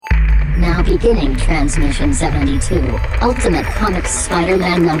Beginning transmission 72. Ultimate Comics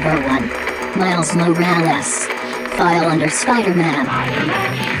Spider-Man #1. Miles Morales. File under Spider-Man.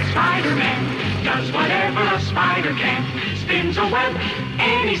 Spider-Man does whatever a spider can. Spins a web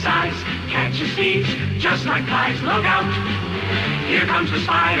any size. Catches thieves just like flies. Look out. Here comes the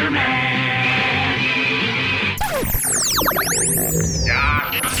Spider-Man.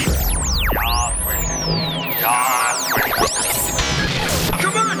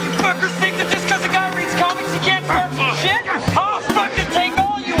 Come on, you fuckers think that just because a guy reads comics he can't start some shit? I'll fucking take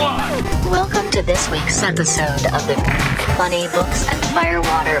all you want! Welcome to this week's episode of the Funny Books and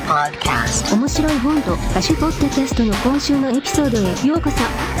Firewater Podcast. 面白い本と歌手ポッドキャストの今週のエピソードへようこそ。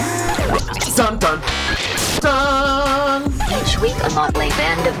Dun dun dun! Each week, a motley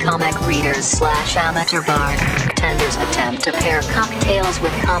band of comic readers / amateur bartenders attempt to pair cocktails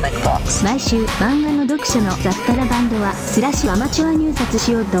with comic books. 毎週漫画の読者の雑多なバンドはスラッシュアマチュア入札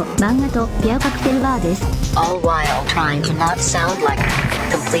しようと漫画とペアカクテルバーです。 All while trying to not sound like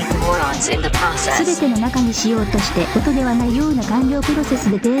complete morons in the すべ process. ての中にしようとして音ではないような完了プロセス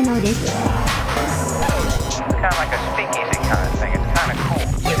で低能です。 Kind of like a speakeasy kind of thing. It's kind of cool.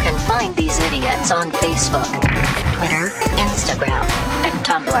 You can find these idiots on Facebook, Twitter, Instagram, and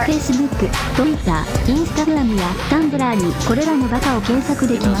Tumblr. Facebook、Twitter、Instagram や Tumblr にこれらのバカを検索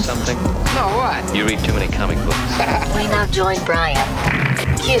でき You know ます。 something? No, what? You read too many comic books. We now join Brian,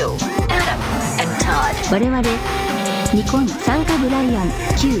 Q, Adam, and Todd. 我々ニコン参加ブライアン、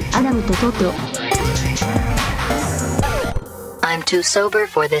Q、アダムとトト。 I'm too sober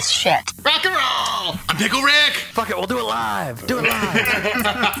for this shit. Rock and roll! I'm Pickle Rick! Fuck it, we'll do it live. Do it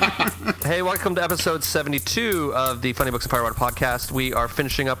live. Hey, welcome to episode 72 of the Funny Books and Firewater Podcast. We are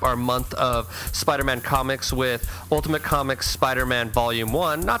finishing up our month of Spider-Man comics with Ultimate Comics Spider-Man Volume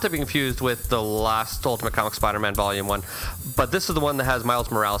 1, not to be confused with the last Ultimate Comics Spider-Man Volume 1, but this is the one that has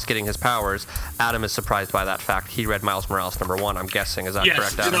Miles Morales getting his powers. Adam is surprised by that fact. He read Miles Morales #1, I'm guessing. Is that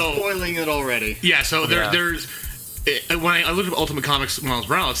correct, Adam? Spoiling it already. Yeah, so Yeah. there's when I looked at Ultimate Comics Miles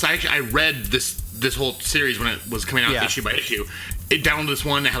Morales, I read this whole series when it was coming out Yeah. issue by issue. It downloaded this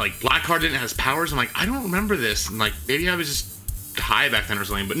one that had like Blackheart in it, has powers. I'm like, I don't remember this. And like maybe I was just high back then or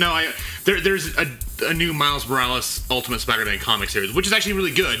something. But no, there's a new Miles Morales Ultimate Spider-Man comic series, which is actually really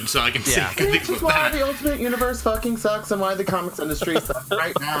good. So I can see Yeah. good This things is about why that. the Ultimate Universe fucking sucks and why the comics industry sucks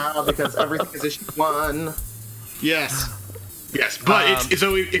right now, because everything is issue 1. Yes. Yes, but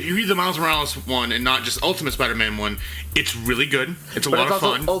so if you read the Miles Morales one and not just Ultimate Spider-Man one, it's really good. It's a But lot it's of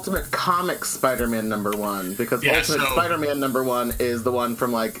also fun. Ultimate Comics Spider-Man #1, because Yeah, Ultimate so- Spider-Man #1 is the one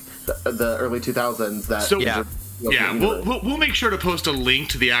from like the early 2000s that So- Yeah. Yeah, we'll make sure to post a link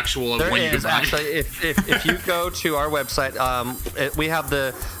to the actual There when you is can buy it. actually, if you go to our website, we have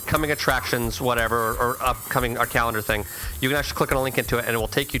the coming attractions, whatever, or upcoming our calendar thing. You can actually click on a link into it, and it will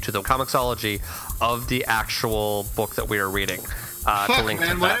take you to the comicsology of the actual book that we are reading. To Fuck, link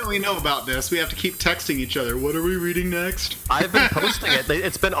man, to why that. don't we know about this? We have to keep texting each other. What are we reading next? I've been posting it.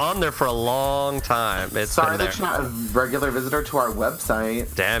 It's been on there for a long time. It's Sorry been there. that you're not a regular visitor to our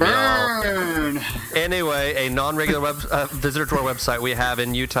website. Damn y'all. Burn! Anyway, a non-regular visitor to our website we have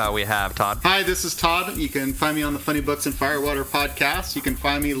in Utah. We have Todd. Hi, this is Todd. You can find me on the Funny Books and Firewater podcast. You can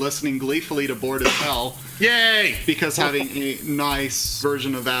find me listening gleefully to Bored as Hell, Yay! because having a nice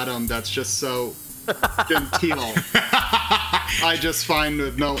version of Adam that's just so genteel, I just find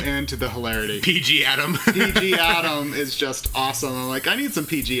with no end to the hilarity. PG Adam. PG Adam is just awesome. I'm like, I need some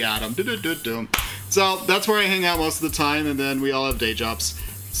PG Adam. Do-do-do-do. So that's where I hang out most of the time, and then we all have day jobs.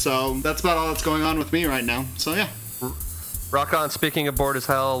 So that's about all that's going on with me right now. So yeah. Rock on. Speaking of Bored as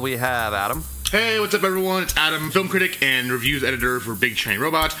Hell, we have Adam. Hey, what's up, everyone? It's Adam, film critic and reviews editor for Big Train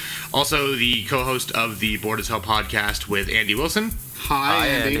Robot. Also, the co-host of the Bored as Hell podcast with Andy Wilson. Hi,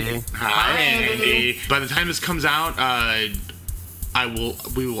 Andy. Hi, Andy. By the time this comes out,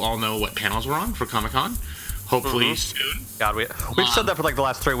 we will all know what panels we're on for Comic-Con. Hopefully soon. God, we've said that for like the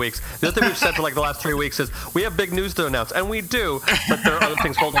last 3 weeks. The other thing we've said for like the last 3 weeks is we have big news to announce, and we do, but there are other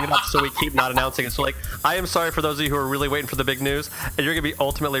things holding it up, so we keep not announcing it. So like, I am sorry for those of you who are really waiting for the big news, and you're going to be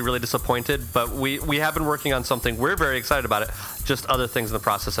ultimately really disappointed, but we have been working on something. We're very excited about it. Just other things in the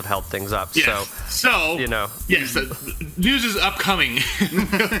process have held things up. Yes. So, you know. Yes, the news is upcoming.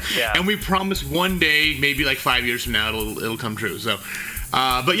 Yeah. And we promise one day, maybe like 5 years from now, it'll come true. So,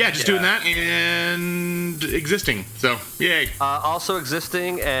 but yeah, just doing that and existing. So, yay. Also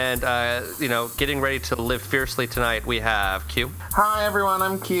existing and, getting ready to live fiercely tonight, we have Q. Hi everyone,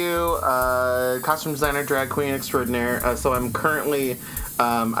 I'm Q, costume designer, drag queen extraordinaire. So I'm currently,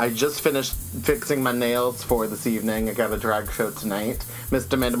 I just finished fixing my nails for this evening. I got a drag show tonight. Miss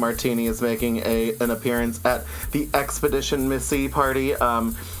Amanda Martini is making an appearance at the Expedition Missy party.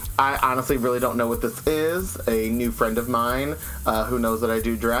 I honestly really don't know what this is. A new friend of mine who knows that I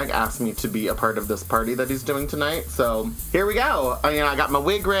do drag asked me to be a part of this party that he's doing tonight. So here we go. I got my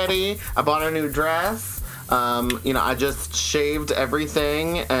wig ready. I bought a new dress. I just shaved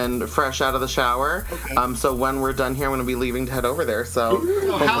everything and fresh out of the shower. Okay. So when we're done here, I'm going to be leaving to head over there. So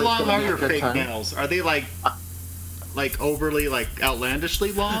how long are your fake nails? Are they like overly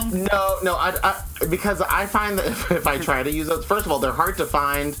outlandishly long? No. I because I find that if I try to use those, first of all, they're hard to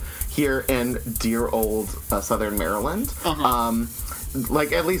find here in dear old Southern Maryland.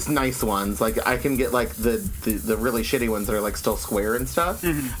 At least nice ones. Like I can get the really shitty ones that are still square and stuff.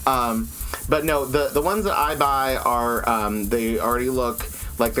 But no, the ones that I buy are they already look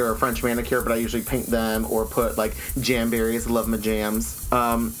like they're a French manicure, but I usually paint them or put Jamberries, love my jams,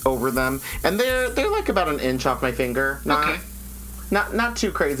 over them, and they're about an inch off my finger. Not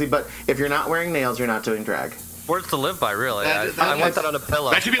too crazy, but if you're not wearing nails, you're not doing drag. Words to live by, really. I want that on a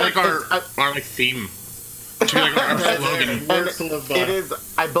pillow. That should be our theme. It should be our slogan. Words to live by. It is,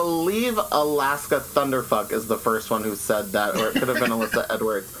 I believe, Alaska Thunderfuck is the first one who said that, or it could have been Alyssa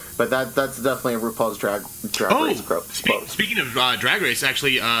Edwards. But that's definitely a RuPaul's Drag Race quote. Speaking of Drag Race,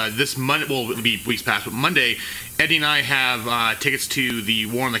 actually, this Monday, well, it'll be weeks past, but Monday, Eddie and I have tickets to the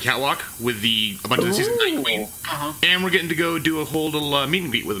War on the Catwalk with a bunch of the season 9 queen. And we're getting to go do a whole little meet and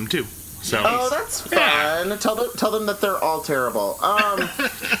greet with them, too. So, that's fun. Yeah. Tell them that they're all terrible.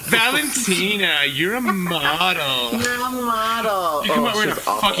 Valentina, you're a model. You're a model. You come out wearing a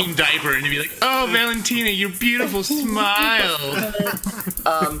fucking diaper and you'd be like, oh, Valentina, your beautiful smile.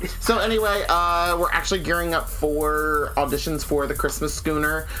 So anyway, we're actually gearing up for auditions for the Christmas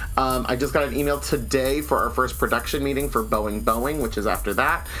Schooner. I just got an email today for our first production meeting for Boeing, which is after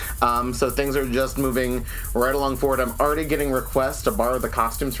that. So things are just moving right along forward. I'm already getting requests to borrow the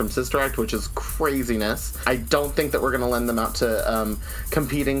costumes from Sister Act, which is craziness. I don't think that we're going to lend them out to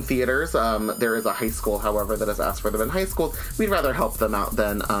competing theaters. There is a high school, however, that has asked for them in high school. We'd rather help them out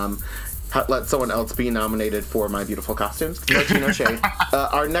than let someone else be nominated for my beautiful costumes. No shade.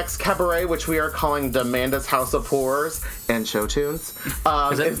 Our next cabaret, which we are calling Demanda's House of Horrors and Show Tunes.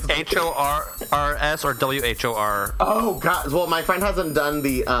 Is it HORS or WHOR? Oh God! Well, my friend hasn't done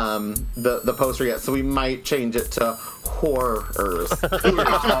the poster yet, so we might change it to Horrors.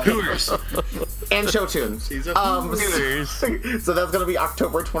 And Show Tunes. So that's going to be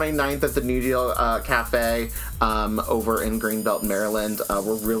October 29th at the New Deal Cafe over in Greenbelt, Maryland.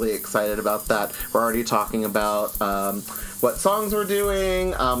 We're really excited about that. We're already talking about what songs we're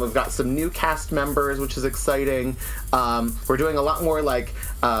doing. We've got some new cast members, which is exciting. We're doing a lot more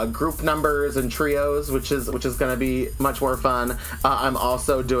group numbers and trios, which is going to be much more fun. I'm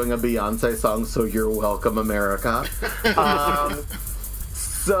also doing a Beyonce song, So You're Welcome, America.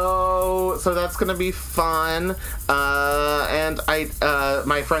 So that's gonna be fun, and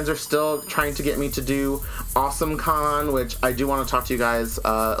my friends are still trying to get me to do Awesome Con, which I do want to talk to you guys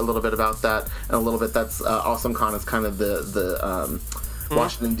a little bit about that, and a little bit. That's Awesome Con is kind of the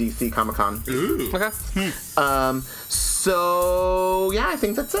Washington D.C. Comic Con. Ooh. Okay. So yeah, I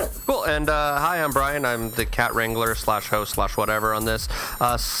think that's it. Cool. And hi, I'm Brian. I'm the cat wrangler /host /whatever on this.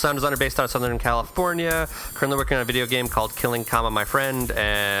 Sound designer based out of Southern California. Currently working on a video game called Killing, My Friend,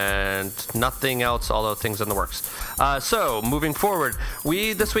 and nothing else, although things in the works. So moving forward,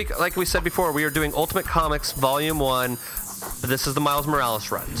 this week, like we said before, we are doing Ultimate Comics Volume 1. This is the Miles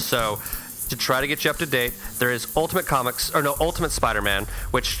Morales run. So to try to get you up to date, there is Ultimate Spider-Man,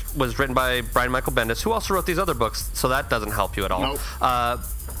 which was written by Brian Michael Bendis, who also wrote these other books, so that doesn't help you at all. Nope.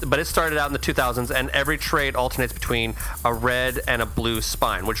 But it started out in the 2000s, and every trade alternates between a red and a blue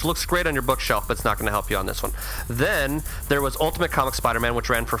spine, which looks great on your bookshelf, but it's not going to help you on this one. Then there was Ultimate Comics Spider-Man, which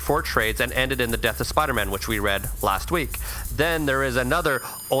ran for 4 trades and ended in The Death of Spider-Man, which we read last week. Then there is another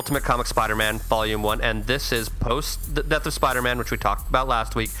Ultimate Comics Spider-Man Volume 1, and this is post The Death of Spider-Man, which we talked about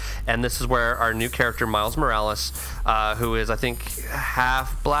last week, and this is where our new character, Miles Morales, who is, I think,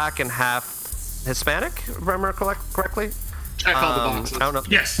 half black and half Hispanic, if I remember correctly. Check all the boxes. I don't know.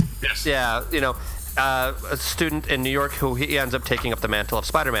 Yes. Yeah, a student in New York who he ends up taking up the mantle of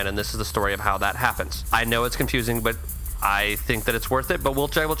Spider-Man, and this is the story of how that happens. I know it's confusing, but I think that it's worth it. But we'll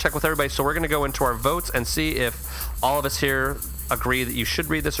check with everybody. So we're going to go into our votes and see if all of us here agree that you should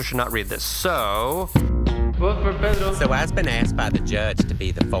read this or should not read this. So I've been asked by the judge to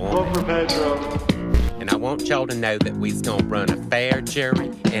be the foreman. Vote for Pedro. And I want y'all to know that we's gonna run a fair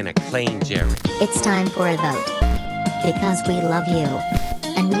jury and a clean jury. It's time for a vote. Because we love you.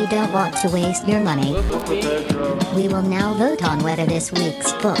 And we don't want to waste your money. We will now vote on whether this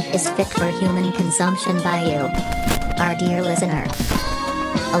week's book is fit for human consumption by you, our dear listener.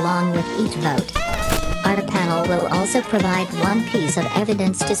 Along with each vote, Our panel will also provide one piece of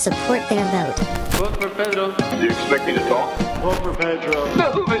evidence to support their vote. Vote for Pedro. Do you expect me to talk? Vote for Pedro.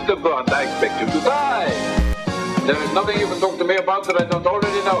 No, Mr. Bond, I expect you to die. There is nothing you can talk to me about that I don't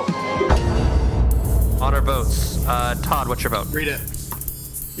already know. On our votes, Todd, what's your vote? Read it.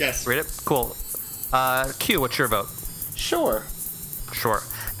 Yes. Read it? Cool. Q, what's your vote? Sure. Sure.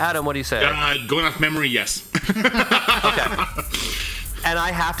 Adam, what do you say? Going off memory, yes. Okay. And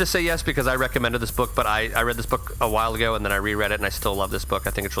I have to say yes because I recommended this book, but I read this book a while ago and then I reread it and I still love this book. I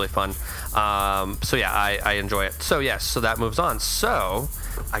think it's really fun. So yeah, I enjoy it. So yes, so that moves on. So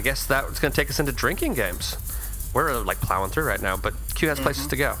I guess that's going to take us into drinking games. We're like plowing through right now, but Q has places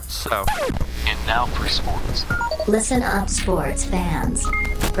to go. So. And now for sports. Listen up, sports fans.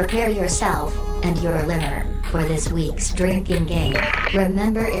 Prepare yourself and your liver for this week's drinking game.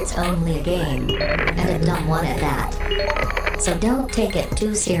 Remember, it's only a game, and a dumb one at that. So don't take it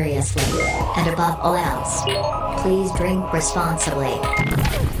too seriously. And above all else, please drink responsibly.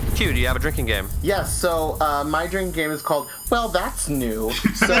 Q, do you have a drinking game? Yes, so my drinking game is called, well, that's new.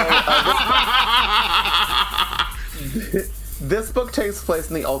 So this book takes place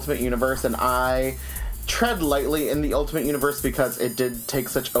in the Ultimate Universe, and I tread lightly in the Ultimate Universe because it did take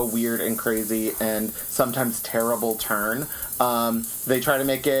such a weird and crazy and sometimes terrible turn. They try to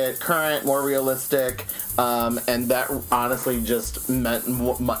make it current, more realistic, and that honestly just meant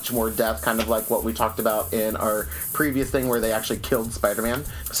much more death, kind of like what we talked about in our previous thing where they actually killed Spider-Man.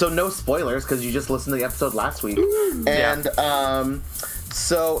 So no spoilers, because you just listened to the episode last week. And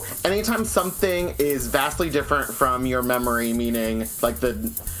so anytime something is vastly different from your memory, meaning like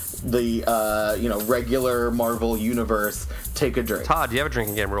the regular Marvel universe, take a drink. Todd, do you have a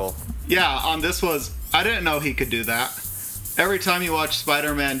drinking game rule? Yeah, I didn't know he could do that. Every time you watch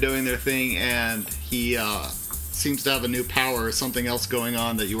Spider-Man doing their thing and he seems to have a new power or something else going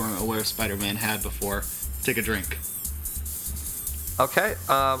on that you weren't aware Spider-Man had before, take a drink. Okay,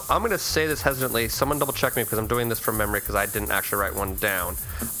 I'm going to say this hesitantly. Someone double check me because I'm doing this from memory because I didn't actually write one down.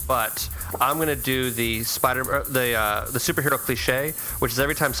 But I'm going to do the superhero cliche, which is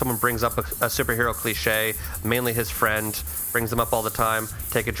every time someone brings up a superhero cliche, mainly his friend brings them up all the time,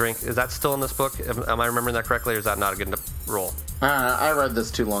 take a drink. Is that still in this book? Am I remembering that correctly, or is that not a good rule? I read this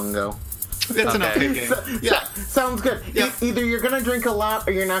too long ago. It's an okay game. Yeah, sounds good. Yeah. Either you're going to drink a lot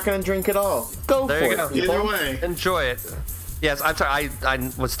or you're not going to drink at all. Go for it. Either way. Enjoy it. Yes, I'm sorry.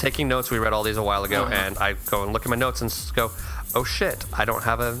 I was taking notes. We read all these a while ago, and I go and look at my notes and go, oh shit, I don't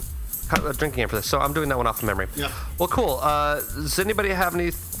have a drinking game for this. So I'm doing that one off of memory. Yeah. Well, cool. Does anybody have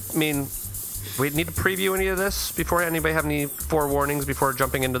any? We need to preview any of this before anybody have any forewarnings before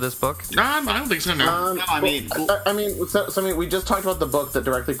jumping into this book? I don't think so. No. We just talked about the book that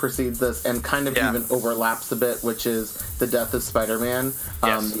directly precedes this and kind of even overlaps a bit, which is The Death of Spider-Man,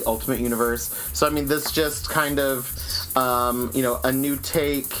 the Ultimate Universe. So this just kind of, a new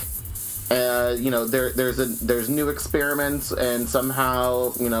take. There's new experiments, and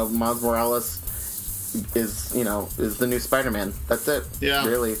somehow Miles Morales is the new Spider-Man. That's it. Yeah.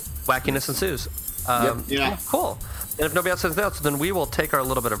 Really. Wackiness ensues. Cool. And if nobody else says anything else, then we will take our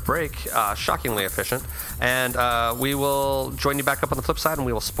little bit of break, shockingly efficient, and we will join you back up on the flip side, and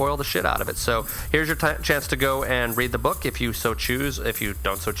we will spoil the shit out of it. So here's your chance to go and read the book if you so choose. If you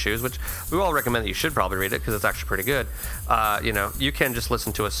don't so choose, which we all recommend that you should probably read it because it's actually pretty good. You can just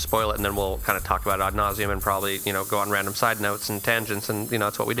listen to us spoil it, and then we'll kind of talk about it ad nauseum and probably go on random side notes and tangents, and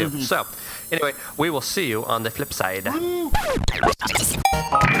that's what we do. Mm-hmm. So anyway, we will see you on the flip side.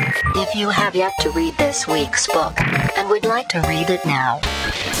 If you have yet to read this week's book and would like to read it now,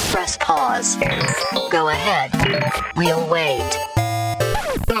 press pause. Go ahead. We'll wait.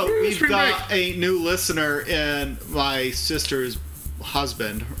 So we've got a new listener in my sister's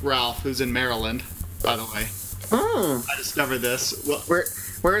husband, Ralph, who's in Maryland, by the way. I discovered this. Well,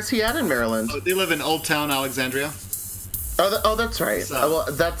 where is he at in Maryland? They live in Old Town Alexandria. Oh, that's right. Well,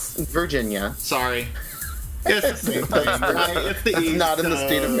 that's Virginia. Sorry. It's the same thing, right? It's the East not in the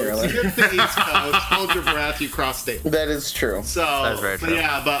state of Maryland. It's the East Coast. Hold your breath, you cross state. That is true. So, that is very true.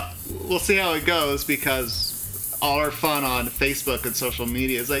 But we'll see how it goes because all our fun on Facebook and social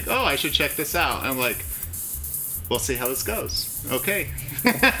media is like, oh, I should check this out. And I'm like, we'll see how this goes. Okay.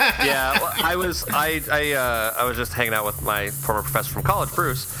 Yeah, well, I was just hanging out with my former professor from college,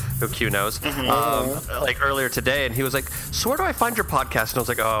 Bruce, who Q knows, earlier today, and he was like, so where do I find your podcast? And I was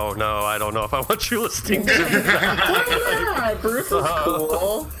like, oh, no, I don't know if I want you listening to that. Yeah, Bruce is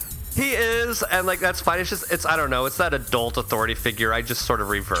cool. He is, and that's fine. It's I don't know. It's that adult authority figure. I just sort of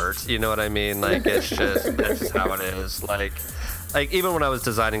revert. You know what I mean? It's just how it is. like even when I was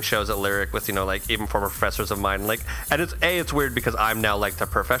designing shows at Lyric with like even former professors of mine, like, and it's weird because I'm now like the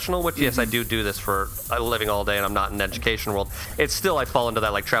professional, which yes I do this for a living all day and I'm not in the education world. It's still I fall into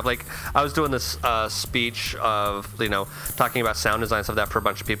that like trap. Like I was doing this speech of talking about sound design stuff that for a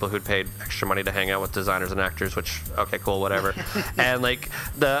bunch of people who'd paid extra money to hang out with designers and actors, which okay cool whatever. And like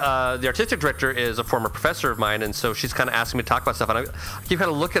the artistic director is a former professor of mine, and so she's kind of asking me to talk about stuff, and I keep kind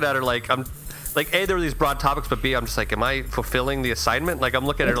of looking at her like I'm like A, there were these broad topics, but B, I'm just like, am I fulfilling the assignment? Like I'm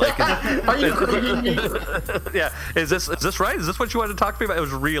looking at her like, are you grading me? Yeah, is this right? Is this what you wanted to talk to me about? It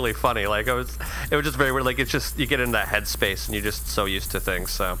was really funny. Like it was just very weird. Like it's just you get in that headspace and you're just so used to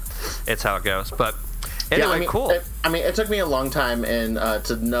things, so it's how it goes. But anyway, cool. It took me a long time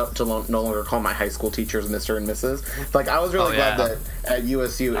to no longer call my high school teachers Mr. and Mrs. Like I was really glad that at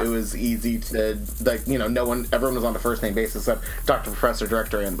USU it was easy to everyone was on a first name basis except Dr. Professor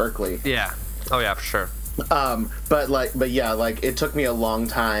Director Ann Berkeley. Yeah. Oh yeah, for sure. But yeah, like it took me a long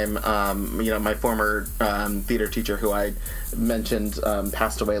time. My former theater teacher, who I mentioned,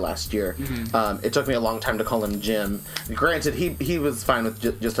 passed away last year. Mm-hmm. It took me a long time to call him Jim. Granted, he was fine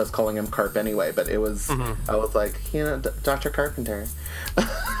with just us calling him Carp anyway. But it was I was like, Dr. Carpenter.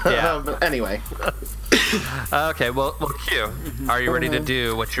 Yeah. But anyway. Okay, well, Q, are you ready to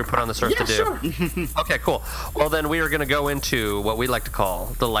do what you're put on this earth to do? Sure. Okay, cool. Well, then we are going to go into what we like to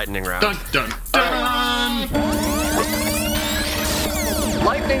call the lightning round. Dun, dun, dun!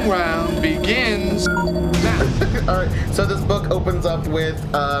 Lightning round begins now. All right, so this book opens up with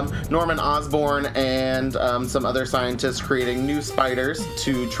Norman Osborn and some other scientists creating new spiders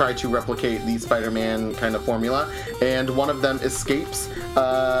to try to replicate the Spider-Man kind of formula, and one of them escapes.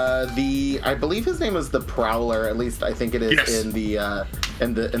 I believe his name is the Prowler. At least I think it is in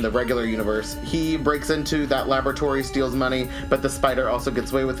the regular universe. He breaks into that laboratory, steals money, but the spider also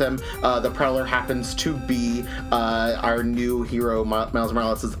gets away with him. The Prowler happens to be our new hero, Miles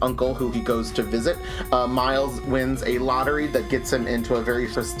Morales' uncle, who he goes to visit. Miles wins a lottery that gets him into a very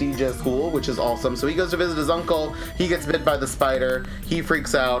prestigious school, which is awesome. So he goes to visit his uncle. He gets bit by the spider. He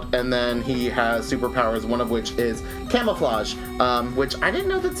freaks out, and then he has superpowers, one of which is camouflage, which I didn't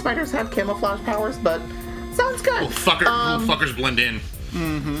know that spiders have camouflage powers, but sounds good. Little fuckers blend in.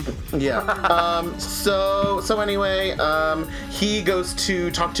 Mm-hmm. Yeah. So anyway, he goes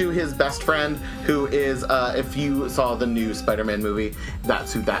to talk to his best friend, who is, if you saw the new Spider-Man movie,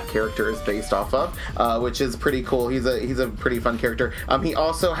 that's who that character is based off of, which is pretty cool. He's a pretty fun character. He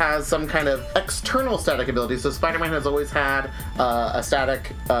also has some kind of external static ability. So Spider-Man has always had a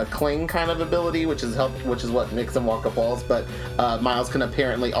static cling kind of ability, which is what makes him walk up walls. But Miles can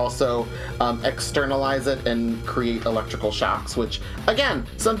apparently also externalize it and create electrical shocks, which again,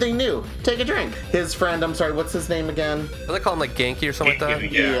 something new. Take a drink. His friend, I'm sorry, what's his name again? Do they call him like Genki or something like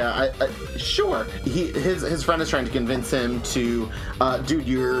that? Yeah, sure. His friend is trying to convince him to, dude,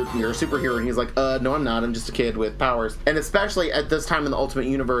 you're a superhero, and he's like, no, I'm not. I'm just a kid with powers. And especially at this time in the Ultimate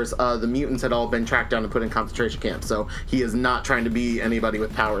Universe, the mutants had all been tracked down and put in concentration camps. So he is not trying to be anybody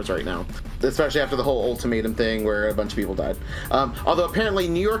with powers right now, especially after the whole ultimatum thing where a bunch of people died. Although apparently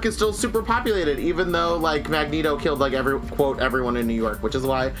New York is still super populated, even though like Magneto killed like everyone in New York, which is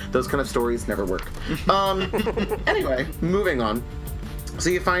why those kind of stories never work. Anyway, moving on. So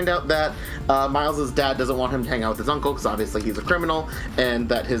you find out that Miles' dad doesn't want him to hang out with his uncle because obviously he's a criminal, and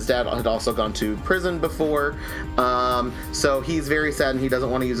that his dad had also gone to prison before. So he's very sad and he doesn't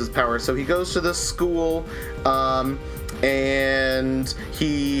want to use his power. So he goes to this school, and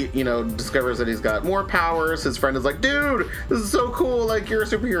he, discovers that he's got more powers. His friend is like, dude, this is so cool. Like, you're a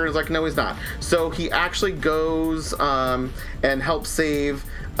superhero. He's like, no, he's not. So he actually goes and helps save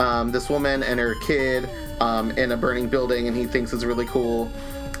this woman and her kid in a burning building, and he thinks it's really cool.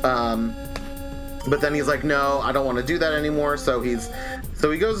 But then he's like, no, I don't want to do that anymore. So he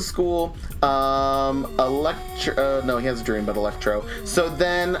goes to school. No, he has a dream about Electro. So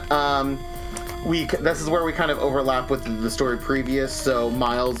then this is where we kind of overlap with the story previous. So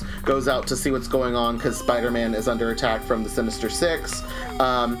Miles goes out to see what's going on because Spider-Man is under attack from the Sinister Six.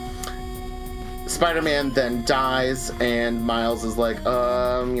 Spider-Man then dies, and Miles is like,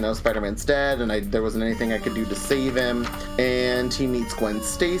 Spider-Man's dead, and there wasn't anything I could do to save him. And he meets Gwen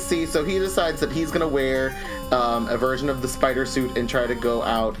Stacy, so he decides that he's gonna wear a version of the spider suit and try to go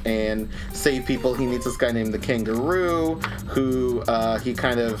out and save people. He meets this guy named the Kangaroo, who he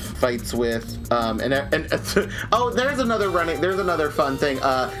kind of fights with. There's another fun thing.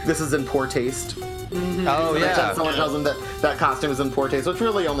 This is in poor taste. Mm-hmm. Oh yeah. Someone tells him that costume is in poor taste, which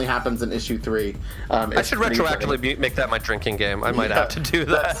really only happens in issue 3. I should retroactively make that my drinking game. I might have to do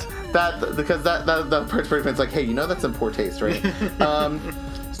that. Because the person like, hey, that's in poor taste, right?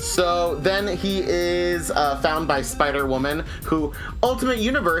 So then he is found by Spider-Woman, who, Ultimate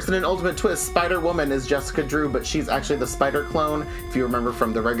Universe, in an ultimate twist, Spider-Woman is Jessica Drew, but she's actually the Spider clone. If you remember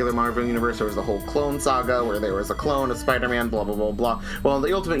from the regular Marvel Universe, there was the whole clone saga where there was a clone of Spider-Man, blah, blah, blah, blah. Well, in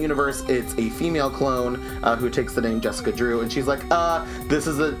the Ultimate Universe, it's a female clone who takes the name Jessica Drew, and she's like, this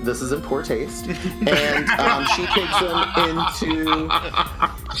is in poor taste. And she takes him into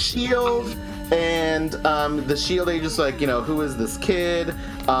S.H.I.E.L.D., and the S.H.I.E.L.D. agent's like, who is this kid?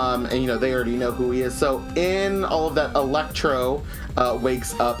 And, they already know who he is. So in all of that, Electro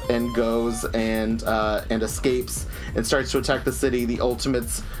wakes up and goes and escapes and starts to attack the city. The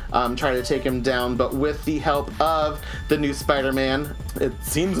Ultimates try to take him down, but with the help of the new Spider-Man, it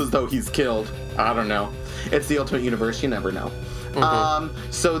seems as though he's killed. I don't know. It's the Ultimate Universe. You never know.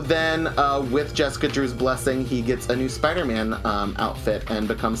 So then, with Jessica Drew's blessing, he gets a new Spider-Man outfit and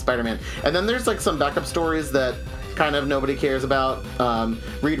becomes Spider-Man. And then there's some backup stories that kind of nobody cares about.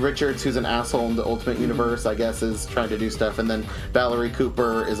 Reed Richards, who's an asshole in the Ultimate Universe, I guess, is trying to do stuff. And then Valerie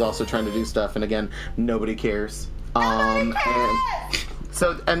Cooper is also trying to do stuff. And again, nobody cares. And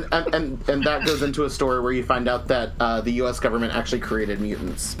that goes into a story where you find out that the U.S. government actually created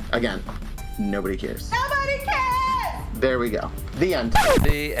mutants. Again, nobody cares. Nobody cares! There we go. The end.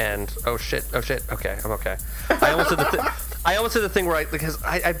 The end. Oh shit. Okay, I'm okay. I almost did the thing where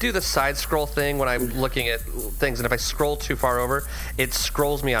I do the side scroll thing when I'm looking at things, and if I scroll too far over, it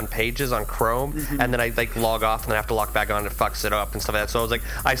scrolls me on pages on Chrome, and then I log off, and then I have to log back on, and it fucks it up and stuff like that. So I was like,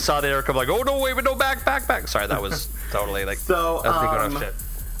 I saw the error come, oh no, wait, no, back. Sorry, that was totally so. That was shit.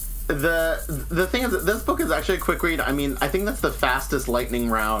 The thing is that this book is actually a quick read. I mean, I think that's the fastest lightning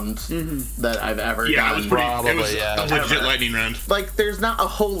round that I've ever done. Yeah, it was a legit lightning round. There's not a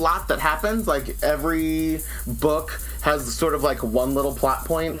whole lot that happens. Every book has sort of one little plot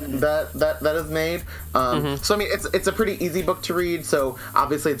point that is made. So I mean, it's a pretty easy book to read. So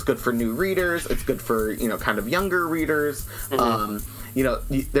obviously, it's good for new readers. It's good for kind of younger readers.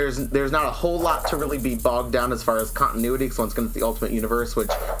 There's not a whole lot to really be bogged down as far as continuity, because once again, it's the Ultimate Universe,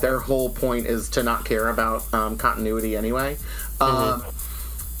 which their whole point is to not care about continuity anyway.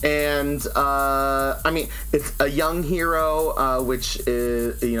 And I mean, it's a young hero, which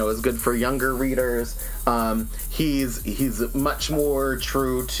is good for younger readers. He's much more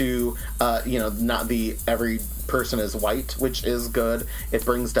true to not the every person is white, which is good. It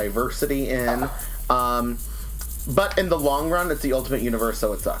brings diversity in. But in the long run, it's the Ultimate Universe,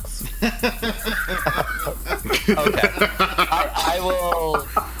 so it sucks. Okay. I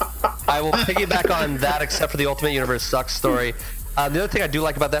will piggyback on that, except for the Ultimate Universe sucks story. The other thing I do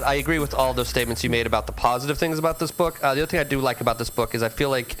like about that, I agree with all those statements you made about the positive things about this book. The other thing I do like about this book is I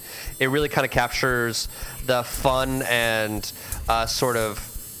feel like it really kind of captures the fun and sort of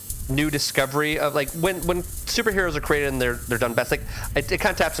new discovery of when superheroes are created and they're done best. It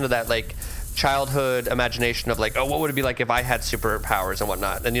kind of taps into that childhood imagination of what would it be like if I had superpowers and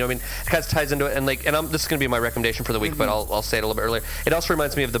whatnot, and it kind of ties into it, and this is going to be my recommendation for the week, but I'll say it a little bit earlier. It also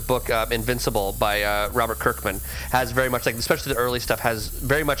reminds me of the book Invincible by Robert Kirkman. Has very much especially the early stuff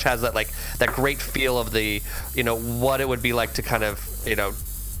very much has that that great feel of the what it would be like to kind of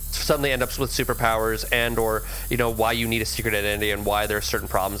suddenly end up with superpowers, and or why you need a secret identity and why there are certain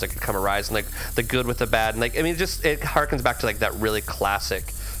problems that could come arise, and the good with the bad, and it harkens back to that really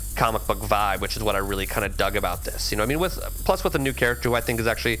classic comic book vibe, which is what I really kind of dug about this. With a new character who I think is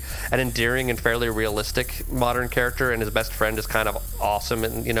actually an endearing and fairly realistic modern character, and his best friend is kind of awesome,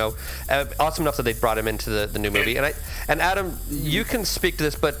 and awesome enough that they brought him into the new movie. And Adam, you can speak to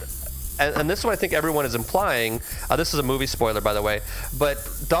this, but and this is what I think everyone is implying. This is a movie spoiler, by the way, but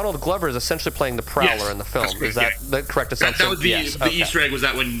Donald Glover is essentially playing the Prowler in the film. Is that the correct assumption? That was the Easter egg. Was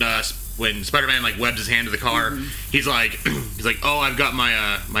that when Spider-Man webs his hand to the car, he's like, oh, I've got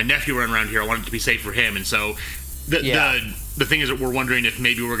my nephew running around here. I want it to be safe for him. And so the thing is that we're wondering if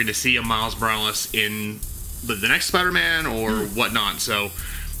maybe we're going to see a Miles Morales in the next Spider-Man or whatnot. So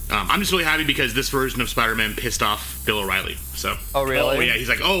I'm just really happy because this version of Spider-Man pissed off Bill O'Reilly. So oh really? Oh yeah, he's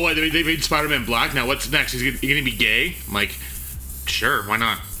like, they made Spider-Man black. Now what's next? He's going to be gay? I'm like, sure, why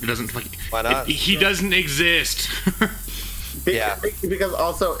not? It doesn't. Why not? He doesn't exist. Yeah, because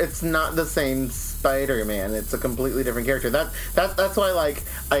also it's not the same Spider-Man. It's a completely different character. That's why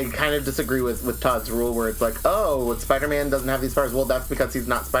I kind of disagree with Todd's rule where it's Spider-Man doesn't have these powers. Well, that's because he's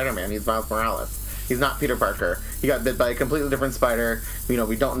not Spider-Man. He's Miles Morales. He's not Peter Parker. He got bit by a completely different spider. We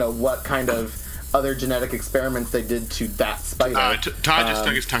don't know what kind of other genetic experiments they did to that spider. Todd just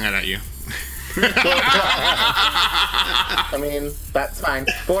stuck his tongue out at you. I mean, that's fine.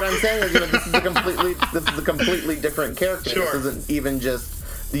 But what I'm saying is, this is a completely different character. Sure. This isn't even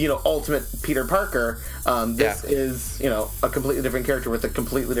just Ultimate Peter Parker. This is, a completely different character with a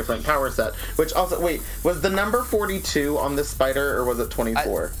completely different power set. Which also, wait, was the number 42 on this spider, or was it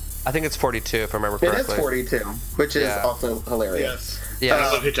 24? I think it's 42, if I remember correctly. It is 42, which is also hilarious. Yes.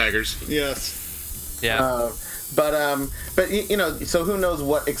 I love hitchhikers. Yes. Yeah. But so who knows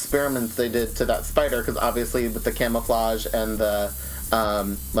what experiments they did to that spider? Because obviously with the camouflage and the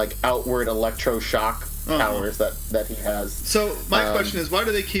outward electroshock powers that he has. So my question is, why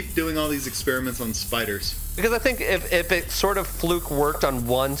do they keep doing all these experiments on spiders? Because I think if it sort of fluke worked on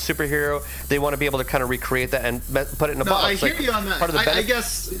one superhero, they want to be able to kind of recreate that and put it in a box. I hear you on that. I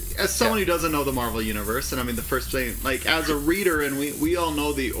guess as someone who doesn't know the Marvel Universe, and I mean the first thing, as a reader, and we all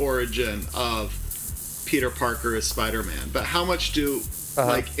know the origin of Peter Parker as Spider-Man, but how much do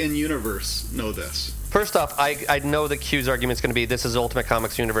in-universe know this? First off, I know the Q's argument is going to be this is Ultimate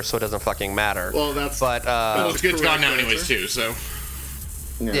Comics universe, so it doesn't fucking matter. Well, that's... But, it's gone now anyways, too, so...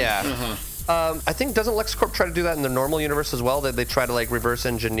 Yeah. I think, doesn't LexCorp try to do that in the normal universe as well? That they try to, reverse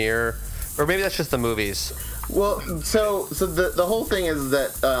engineer... Or maybe that's just the movies. Well, so the whole thing is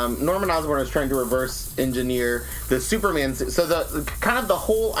that Norman Osborn is trying to reverse engineer the Superman. So the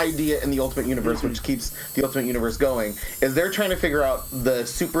whole idea in the Ultimate Universe, which keeps the Ultimate Universe going, is they're trying to figure out the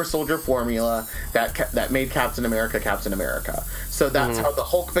super soldier formula that made Captain America. So that's how the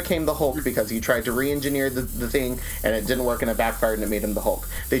Hulk became the Hulk, because he tried to re-engineer the thing and it didn't work and it backfired and it made him the Hulk.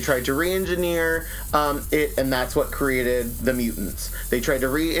 They tried to re-engineer it, and that's what created the mutants. They tried to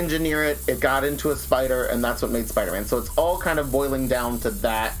re-engineer it. It got into a spider, and that's what made Spider-Man. So it's all kind of boiling down to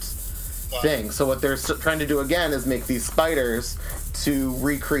that thing. So what they're trying to do again is make these spiders to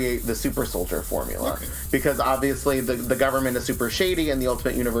recreate the super soldier formula. Okay. Because obviously the government is super shady in the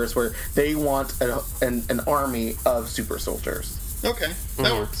Ultimate Universe, where they want an army of super soldiers. Okay,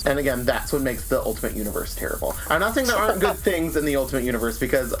 that works. And again, that's what makes the Ultimate Universe terrible. I'm not saying there aren't good things in the Ultimate Universe,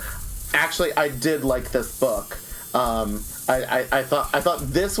 because actually I did like this book. I thought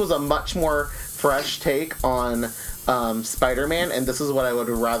this was a much more fresh take on Spider-Man, and this is what I would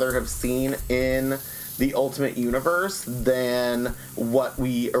rather have seen in the Ultimate Universe than what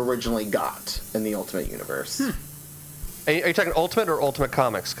we originally got in the Ultimate Universe. Are you talking Ultimate or Ultimate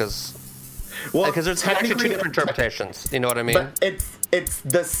Comics? Because there's actually two different interpretations. You know what I mean? But it's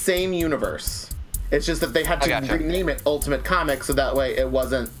the same universe. It's just that they had to rename it Ultimate Comics, so that way it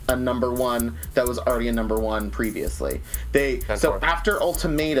wasn't a number one that was already a number one previously. So after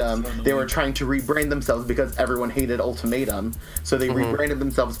Ultimatum, they were trying to rebrand themselves because everyone hated Ultimatum, so they rebranded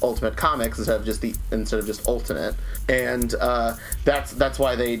themselves Ultimate Comics instead of just Ultimate. And that's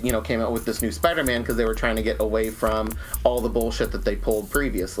why they came out with this new Spider-Man, because they were trying to get away from all the bullshit that they pulled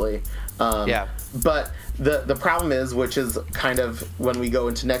previously. But the problem is, which is kind of when we go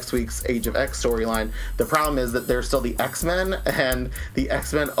into next week's Age of X storyline, the problem is that there's still the X-Men, and the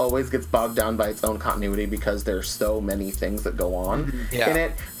X-Men always gets bogged down by its own continuity because there's so many things that go on in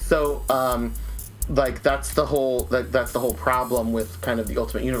it. So that's the whole problem with kind of the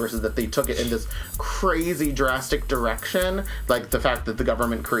Ultimate Universe, is that they took it in this crazy drastic direction, like the fact that the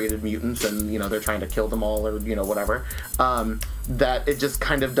government created mutants and they're trying to kill them all, or whatever, that it just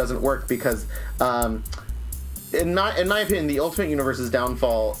kind of doesn't work, because in my opinion, the Ultimate Universe's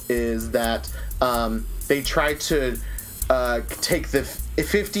downfall is that they try to take the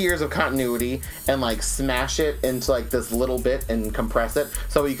 50 years of continuity and smash it into this little bit and compress it,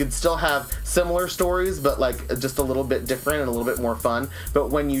 so you could still have similar stories but just a little bit different and a little bit more fun. But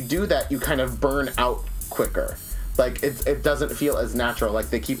when you do that, you kind of burn out quicker. It doesn't feel as natural.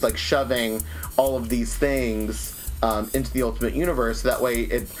 They keep shoving all of these things into the Ultimate Universe. That way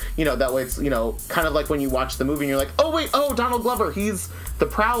it's kind of like when you watch the movie and you're like, oh, Donald Glover, he's the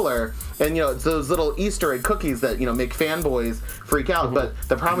Prowler, and it's those little Easter egg cookies that make fanboys freak out. But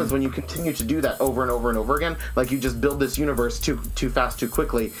the problem is when you continue to do that over and over and over again, you just build this universe too fast, too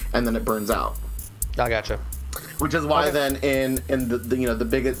quickly, and then it burns out. I gotcha. Which is why then in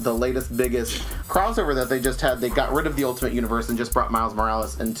the latest biggest crossover that they just had, they got rid of the Ultimate Universe and just brought Miles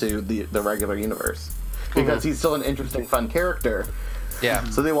Morales into the regular universe, because he's still an interesting, fun character. Yeah.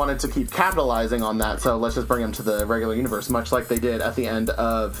 So they wanted to keep capitalizing on that, so let's just bring him to the regular universe, much like they did at the end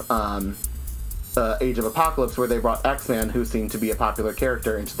of Age of Apocalypse, where they brought X-Man, who seemed to be a popular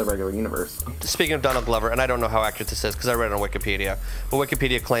character, into the regular universe. Speaking of Donald Glover, and I don't know how accurate this is because I read it on Wikipedia, but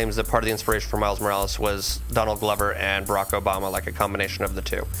Wikipedia claims that part of the inspiration for Miles Morales was Donald Glover and Barack Obama, a combination of the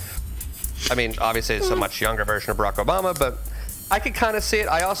two. I mean, obviously it's a much younger version of Barack Obama, but I could kind of see it.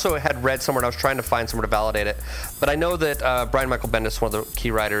 I also had read somewhere, and I was trying to find somewhere to validate it. But I know that Brian Michael Bendis, one of the key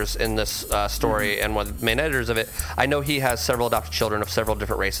writers in this story and one of the main editors of it, I know he has several adopted children of several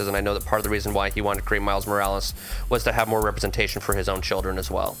different races, and I know that part of the reason why he wanted to create Miles Morales was to have more representation for his own children as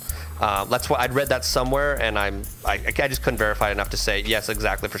well. That's why I'd read that somewhere, and I just couldn't verify it enough to say yes,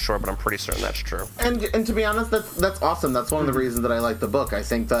 exactly for sure, but I'm pretty certain that's true. And to be honest, that's awesome. That's one of the reasons that I like the book. I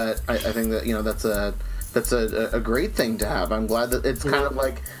think that that's a great thing to have. I'm glad that it's kind of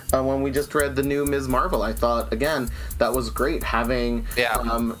like when we just read the new Ms. Marvel. I thought, again, that was great having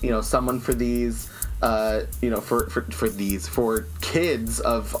someone for these for kids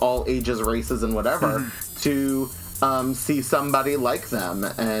of all ages, races, and whatever to see somebody like them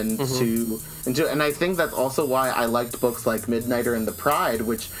and and I think that's also why I liked books like Midnighter and the Pride,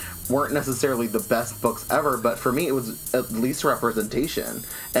 which weren't necessarily the best books ever, but for me it was at least representation,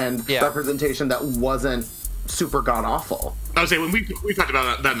 and representation that wasn't super god awful. I would say when we talked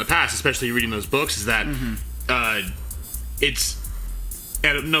about that in the past, especially reading those books, is that it's,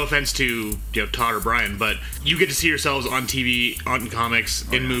 and no offense to Todd or Brian, but you get to see yourselves on TV, on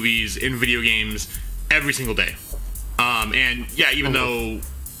comics, in movies, in video games every single day. And even though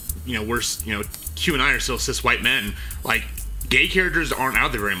we're Q and I are still cis white men, like, gay characters aren't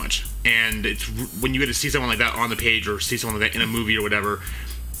out there very much, and it's when you get to see someone like that on the page or see someone like that in a movie or whatever,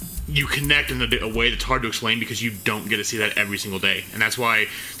 you connect in a way that's hard to explain because you don't get to see that every single day. And that's why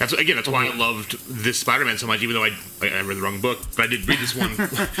I loved this Spider-Man so much, even though I read the wrong book, but I did read this one.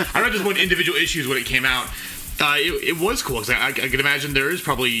 I read this one individual issues when it came out. It was cool because I can imagine there is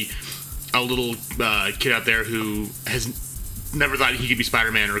probably a little kid out there who has never thought he could be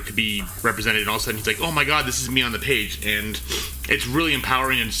Spider-Man or could be represented, and all of a sudden he's like, oh my god, this is me on the page. And it's really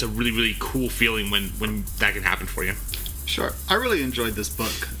empowering, and it's a really, really cool feeling when that can happen for you. Sure. I really enjoyed this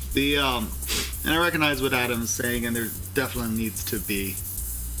book. And I recognize what Adam's saying, and there definitely needs to be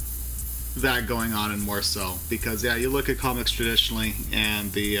that going on, and more so, because you look at comics traditionally,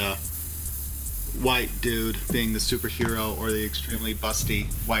 and the white dude being the superhero or the extremely busty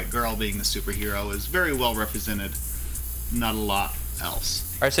white girl being the superhero is very well represented. Not a lot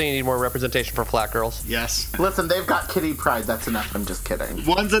else. Are you saying you need more representation for flat girls? Yes. Listen, they've got Kitty Pryde. That's enough. I'm just kidding.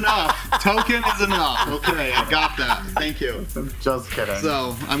 One's enough. Token is enough. Okay, I got that. Thank you. I'm just kidding.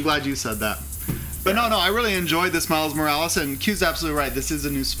 So, I'm glad you said that. But no, I really enjoyed this Miles Morales, and Q's absolutely right. This is a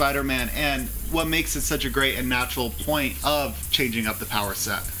new Spider-Man, and what makes it such a great and natural point of changing up the power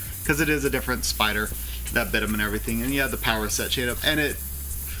set, because it is a different spider that bit him and everything, and the power set changed up, and it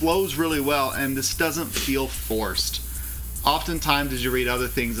flows really well, and this doesn't feel forced. Oftentimes, as you read other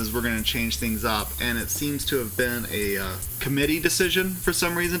things, as we're going to change things up, and it seems to have been a committee decision for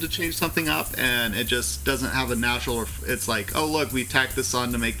some reason to change something up, and it just doesn't have a natural, it's like, oh look, we tacked this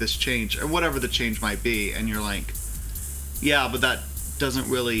on to make this change, or whatever the change might be, and you're like, yeah, but that doesn't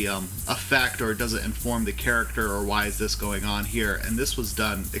really affect or doesn't inform the character, or why is this going on here, and this was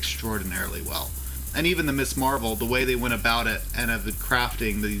done extraordinarily well. And even the Ms. Marvel, the way they went about it and have been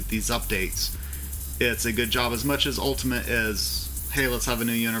crafting these updates, it's a good job. As much as Ultimate is, hey, let's have a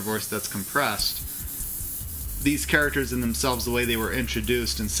new universe that's compressed, these characters in themselves, the way they were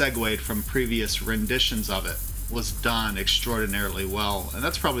introduced and segued from previous renditions of it, was done extraordinarily well. And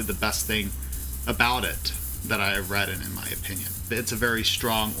that's probably the best thing about it that I have read in my opinion. It's a very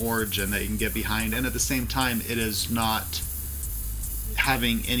strong origin that you can get behind, and at the same time, it is not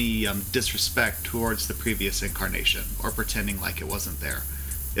having any disrespect towards the previous incarnation or pretending like it wasn't there.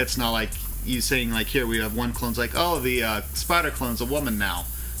 It's not like you saying, like, here we have one clone's like, oh, the spider clone's a woman now,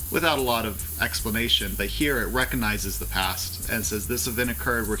 without a lot of explanation. But here it recognizes the past and says, this event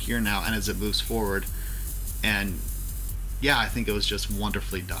occurred, we're here now, and as it moves forward. And I think it was just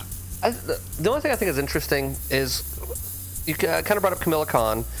wonderfully done. The only thing I think is interesting is you kind of brought up Kamala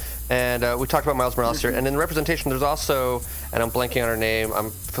Khan, and we talked about Miles Morales here, and in the representation there's also, and I'm blanking on her name,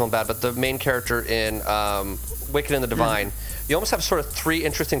 I'm feeling bad, but the main character in Wicked and the Divine, you almost have sort of three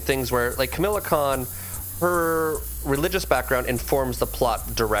interesting things where, like, Kamala Khan, her religious background informs the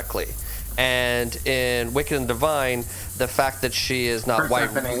plot directly. And in Wicked and Divine, the fact that she is not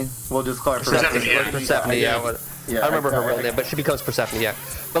white... We'll just call her Persephone, I remember her real name, but she becomes Persephone,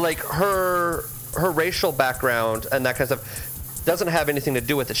 But, like, her racial background and that kind of stuff doesn't have anything to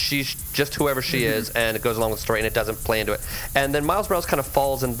do with it. She's just whoever she is, and it goes along with the story, and it doesn't play into it. And then Miles Morales kind of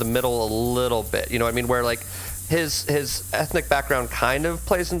falls into the middle a little bit, you know what I mean? Where, like, his ethnic background kind of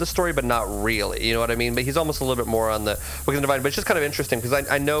plays into the story, but not really, you know what I mean? But he's almost a little bit more on the Wicked and Divine. But it's just kind of interesting, because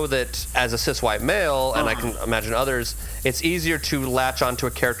I know that as a cis white male, and I can imagine others, it's easier to latch onto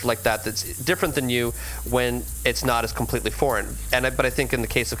a character like that that's different than you when it's not as completely foreign. But I think in the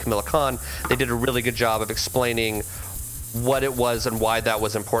case of Kamala Khan, they did a really good job of explaining what it was and why that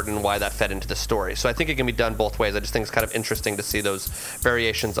was important and why that fed into the story. So I think it can be done both ways. I just think it's kind of interesting to see those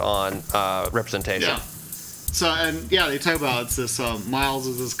variations on representation. Yeah. So, and yeah, they talk about it's this Miles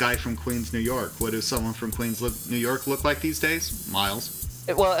is this guy from Queens, New York. What does someone from Queens, New York look like these days? Miles.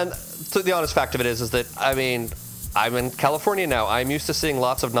 Well, and the honest fact of it is that, I mean, I'm in California now. I'm used to seeing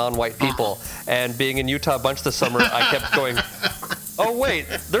lots of non-white people. And being in Utah a bunch this summer, I kept going, oh, wait,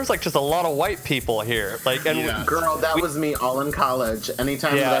 there's like just a lot of white people here. Like, and Girl, that was me all in college.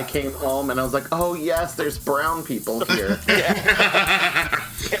 Anytime that I came home and I was like, oh, yes, there's brown people here.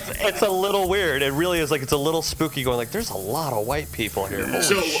 It's a little weird. It really is like, it's a little spooky going like, there's a lot of white people here. Holy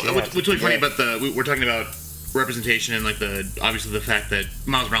shit. What's really funny about we're talking about representation and like obviously the fact that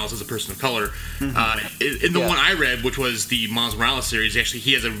Miles Morales is a person of color. In the one I read, which was the Miles Morales series, actually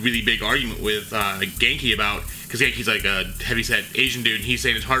he has a really big argument with Genki about, because Genki's like a heavyset Asian dude, and he's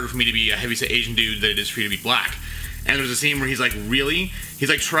saying it's harder for me to be a heavyset Asian dude than it is for you to be black. And there's a scene where he's like, really? He's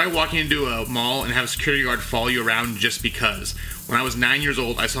like, try walking into a mall and have a security guard follow you around just because. When I was 9 years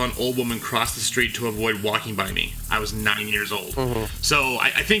old, I saw an old woman cross the street to avoid walking by me. I was 9 years old. So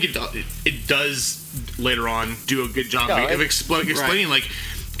I think it does later on do a good job of explaining, like,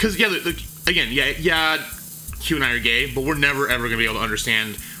 because again, Q and I are gay, but we're never ever going to be able to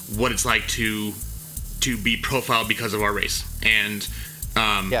understand what it's like to be profiled because of our race. And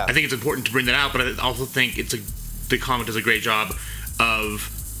I think it's important to bring that out, but I also think the comic does a great job of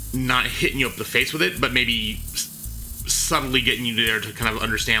not hitting you up the face with it, but maybe subtly getting you there to kind of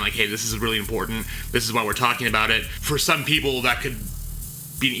understand, like, hey, this is really important. This is why we're talking about it. For some people, that could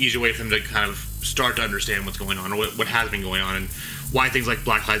be an easy way for them to kind of start to understand what's going on, or what has been going on, and why things like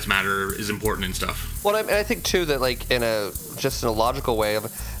Black Lives Matter is important and stuff. Well, I think too that, like, in a logical way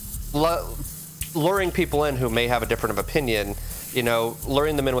of luring people in who may have a different opinion, you know,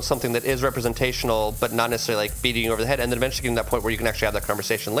 luring them in with something that is representational, but not necessarily like beating you over the head, and then eventually getting to that point where you can actually have that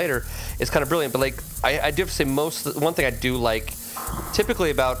conversation later is kind of brilliant. But like, I do have to say, one thing I do like,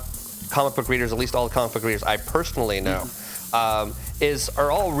 typically about comic book readers, at least all the comic book readers I personally know,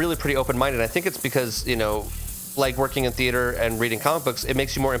 are all really pretty open-minded. I think it's because, you know, like working in theater and reading comic books, it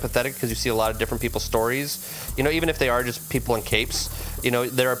makes you more empathetic because you see a lot of different people's stories. You know, even if they are just people in capes, you know,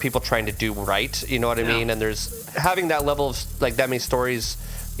 there are people trying to do right, you know what I mean? And there's having that level of, like, that many stories,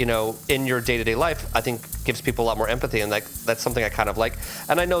 you know, in your day-to-day life, I think gives people a lot more empathy, and like that's something I kind of like.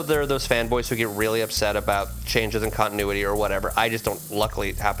 And I know there are those fanboys who get really upset about changes in continuity or whatever. I just don't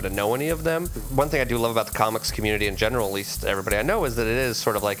luckily happen to know any of them. One thing I do love about the comics community in general, at least everybody I know, is that it is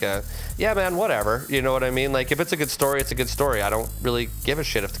sort of like a, yeah, man, whatever. You know what I mean? Like, if it's a good story, it's a good story. I don't really give a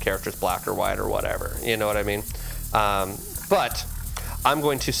shit if the character's black or white or whatever. You know what I mean? But I'm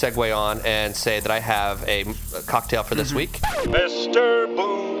going to segue on and say that I have a cocktail for this week. Mr.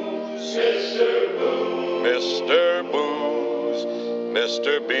 Booze, Mr. Booze, Mr. Booze,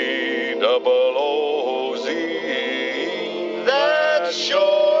 Mr. B-double-O-Z. That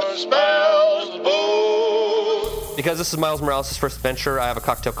sure spells booze. Because this is Miles Morales' first adventure, I have a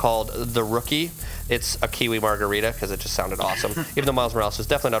cocktail called The Rookie. It's a kiwi margarita because it just sounded awesome. Even though Miles Morales is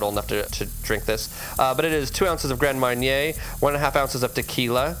definitely not old enough to drink this. But it is 2 ounces of Grand Marnier, 1.5 ounces of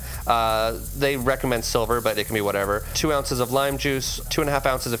tequila. They recommend silver, but it can be whatever. 2 ounces of lime juice, 2.5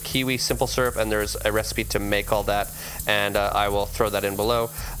 ounces of kiwi simple syrup, and there's a recipe to make all that, and I will throw that in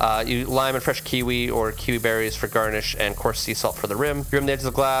below. You lime and fresh kiwi or kiwi berries for garnish, and coarse sea salt for the rim. You rim the edge of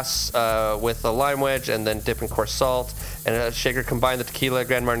the glass with a lime wedge, and then dip in coarse salt. And a shaker, combine the tequila,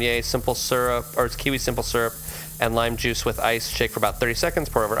 Grand Marnier, simple syrup, or it's kiwi simple syrup, and lime juice with ice. Shake for about 30 seconds,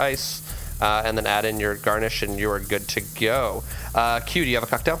 pour over ice, and then add in your garnish, and you are good to go. Q, do you have a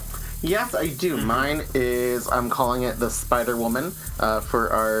cocktail? Yes, I do. Mine is, I'm calling it the Spider Woman for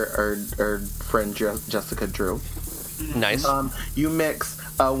our friend Jessica Drew. Nice. You mix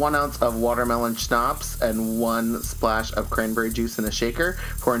 1 ounce of watermelon schnapps and 1 splash of cranberry juice in a shaker.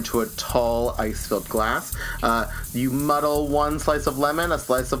 Pour into a tall ice-filled glass. You muddle 1 slice of lemon, a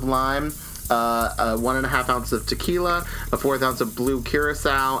slice of lime, 1.5 ounces of tequila, a 1/4 ounce of blue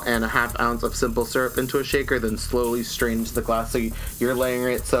curacao, and a 1/2 ounce of simple syrup into a shaker, then slowly strain into the glass. So you're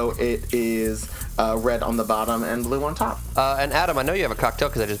layering it so it is red on the bottom and blue on top. And Adam, I know you have a cocktail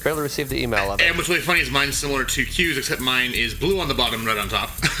because I just barely received the email of it. And what's really funny is mine's similar to Q's, except mine is blue on the bottom, red on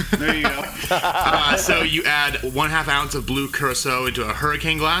top. There you go. So you add 1/2 ounce of blue curacao into a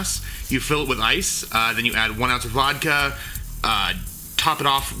hurricane glass. You fill it with ice. Then you add 1 ounce of vodka. Top it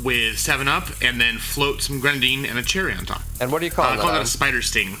off with 7-Up, and then float some grenadine and a cherry on top. And what do you call that? I call that a spider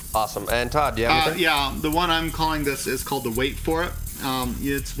sting. Awesome. And Todd, do you have anything? Yeah, the one I'm calling this is called the Wait For It.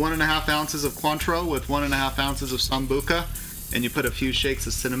 It's 1.5 ounces of Cointreau with 1.5 ounces of Sambuca, and you put a few shakes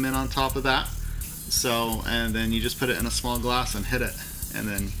of cinnamon on top of that. So, and then you just put it in a small glass and hit it, and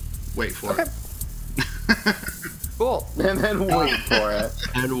then wait for it. Cool. And then wait for it.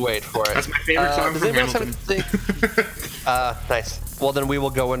 And wait for it. That's my favorite song does from anybody else have Hamilton. anything? Nice. Well, then we will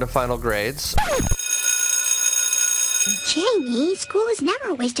go into final grades. Jamie, school is never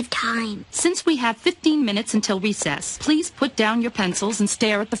a waste of time. Since we have 15 minutes until recess, please put down your pencils and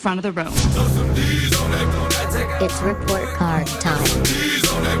stare at the front of the room. It's report card time.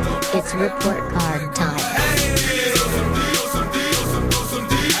 It's report card time.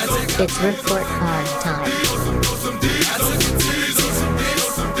 It's report card time.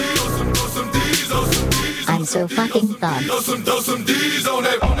 I'm so fucking done.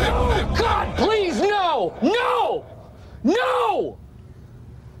 God, please, no! No! No!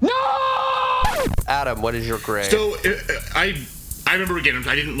 No! Adam, what is your grade? So, I remember again,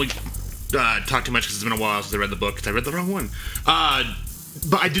 I didn't talk too much because it's been a while since I read the book, because I read the wrong one.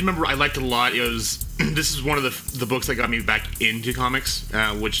 But I did remember I liked it a lot. This is one of the books that got me back into comics,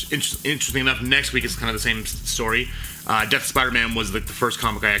 which, interesting enough, next week is kind of the same story. Death of Spider-Man was the first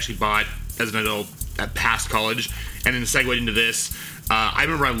comic I actually bought as an adult past college, and then segued into this. I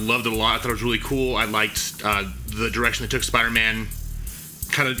remember I loved it a lot. I thought it was really cool. I liked the direction they took Spider-Man,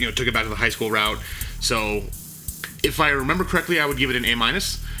 kind of took it back to the high school route. So if I remember correctly, I would give it an A-.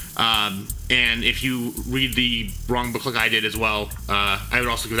 And if you read the wrong book like I did as well, I would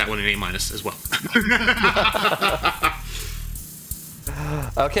also give that one an A- as well.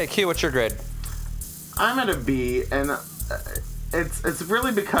 Okay, Q, what's your grade? I'm at a B, and it's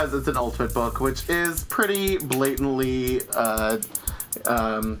really because it's an Ultimate book, which is pretty blatantly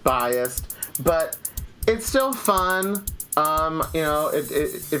biased, but it's still fun.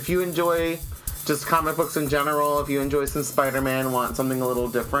 If you enjoy just comic books in general, if you enjoy some Spider-Man, want something a little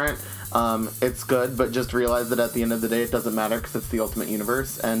different, it's good, but just realize that at the end of the day it doesn't matter because it's the Ultimate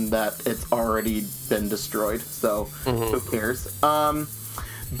Universe and that it's already been destroyed, so who cares? Yeah.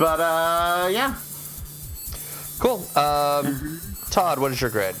 Cool. Todd, what is your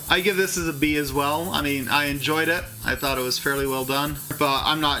grade? I give this as a B as well. I mean, I enjoyed it. I thought it was fairly well done. But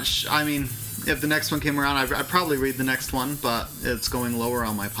I'm not... if the next one came around, I'd probably read the next one, but it's going lower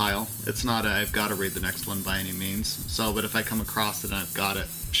on my pile. It's not I've got to read the next one by any means. So, but if I come across it and I've got it,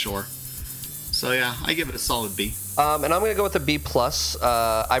 sure. So yeah, I give it a solid B. And I'm going to go with a B+.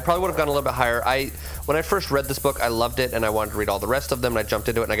 I probably would have gone a little bit higher. When I first read this book, I loved it, and I wanted to read all the rest of them, and I jumped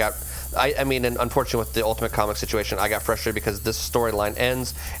into it, and and unfortunately with the Ultimate Comics situation, I got frustrated because this storyline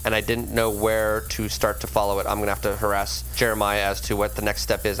ends, and I didn't know where to start to follow it. I'm going to have to harass Jeremiah as to what the next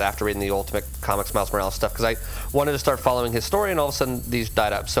step is after reading the Ultimate Comics Miles Morales stuff, because I wanted to start following his story, and all of a sudden these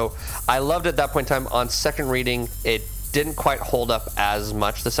died up. So I loved it at that point in time. On second reading, it didn't quite hold up as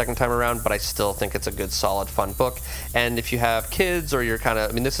much the second time around, but I still think it's a good, solid, fun book. And if you have kids or you're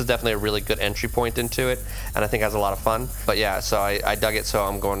this is definitely a really good entry point into it, and I think it has a lot of fun. But yeah, so I dug it, so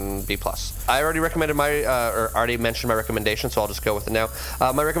I'm going B+. I already recommended already mentioned my recommendation, so I'll just go with it now.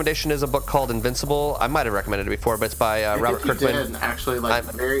 My recommendation is a book called Invincible. I might have recommended it before, but it's by Robert Kirkman. You did, actually,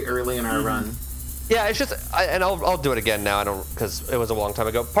 very early in our run. Yeah, it's just, and I'll do it again now. Because it was a long time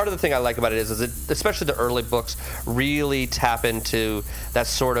ago. Part of the thing I like about it is it, especially the early books, really tap into that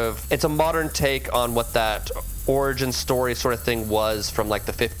sort of. It's a modern take on what that origin story sort of thing was from the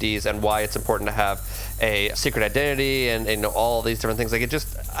 50s, and why it's important to have a secret identity and all these different things.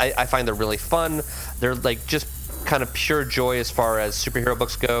 I find they're really fun. They're just kind of pure joy as far as superhero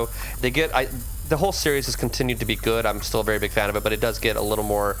books go. The whole series has continued to be good. I'm still a very big fan of it, but it does get a little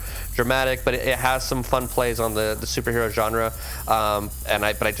more dramatic. But it has some fun plays on the superhero genre, I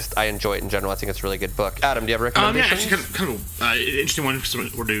enjoy it in general. I think it's a really good book. Adam, do you have a recommendation? Yeah, actually kind of interesting one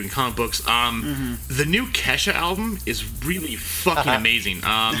because we're doing comic books. The new Kesha album is really fucking amazing.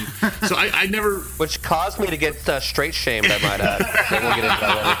 So I never, which caused me to get straight shamed. I might add. But we'll get into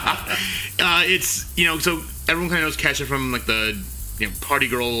that later. It's so everyone kind of knows Kesha from the party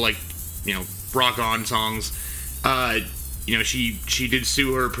girl rock on songs. She did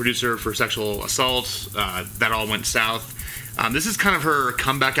sue her producer for sexual assault. That all went south. This is kind of her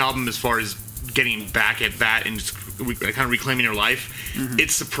comeback album as far as getting back at that and just kind of reclaiming her life.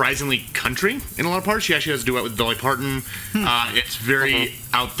 It's surprisingly country in a lot of parts. She actually has a duet with Dolly Parton. It's very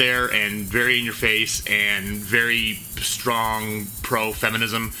out there and very in your face and very strong pro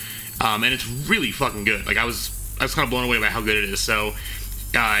feminism, and it's really fucking good. I was kind of blown away by how good it is. So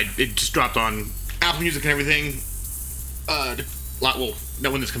it just dropped on Apple Music and everything.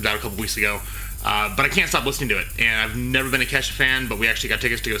 When this comes out a couple weeks ago. But I can't stop listening to it. And I've never been a Kesha fan, but we actually got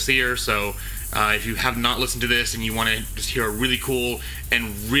tickets to go see her. So if you have not listened to this and you want to just hear a really cool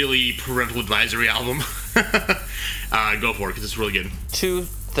and really parental advisory album, go for it because it's really good. Two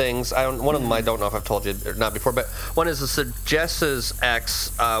things. One of them I don't know if I've told you or not before, but one is Jess's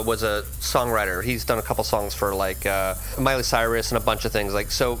ex was a songwriter. He's done a couple songs for like Miley Cyrus and a bunch of things.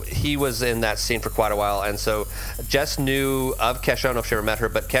 Like, so he was in that scene for quite a while, and so Jess knew of Kesha. I don't know if she ever met her,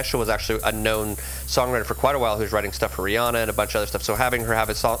 but Kesha was actually a known songwriter for quite a while who's writing stuff for Rihanna and a bunch of other stuff. So having her have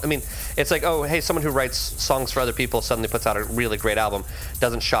a song, I mean, it's like, oh, hey, someone who writes songs for other people suddenly puts out a really great album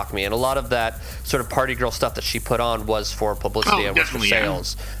doesn't shock me. And a lot of that sort of party girl stuff that she put on was for publicity and was for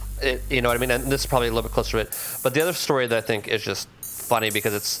sales. You know what I mean? And this is probably a little bit closer to it. But the other story that I think is just funny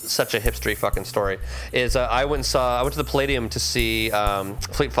because it's such a hipstery fucking story is I went to the Palladium to see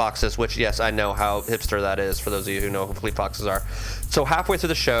Fleet Foxes, which, yes, I know how hipster that is for those of you who know who Fleet Foxes are. So halfway through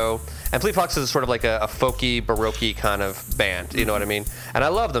the show, and Fleet Foxes is sort of like a folky, baroque kind of band, you know what I mean? And I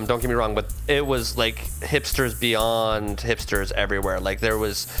love them, don't get me wrong, but it was like hipsters beyond hipsters everywhere. Like, there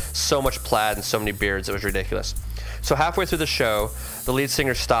was so much plaid and so many beards, it was ridiculous. So halfway through the show, the lead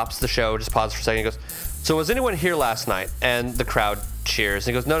singer stops the show, just pauses for a second, and goes, so was anyone here last night? And the crowd cheers.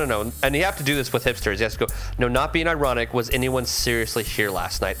 And he goes, no. And you have to do this with hipsters. You have to go, no, not being ironic, was anyone seriously here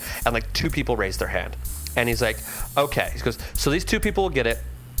last night? And like 2 people raised their hand. And he's like, okay. He goes, so these 2 people will get it.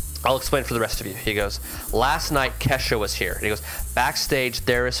 I'll explain for the rest of you. He goes, last night Kesha was here. And he goes, backstage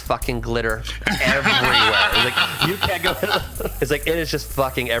there is fucking glitter everywhere. He's like, you can't go. It's like, it is just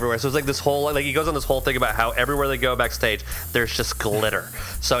fucking everywhere. So it's like this whole, like he goes on this whole thing about how everywhere they go backstage, there's just glitter.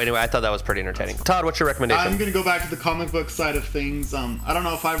 So anyway, I thought that was pretty entertaining. Todd, what's your recommendation? I'm going to go back to the comic book side of things. I don't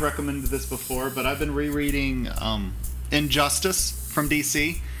know if I've recommended this before, but I've been rereading Injustice from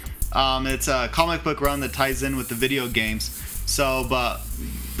DC. It's a comic book run that ties in with the video games. So, but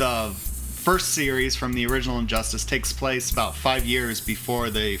the first series from the original Injustice takes place about 5 years before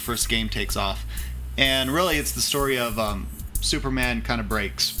the first game takes off. And really, it's the story of Superman kind of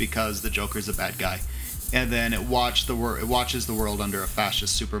breaks because the Joker's a bad guy. And then it watches the world under a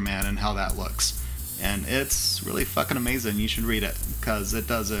fascist Superman and how that looks. And it's really fucking amazing. You should read it because it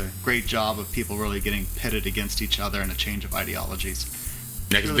does a great job of people really getting pitted against each other and a change of ideologies.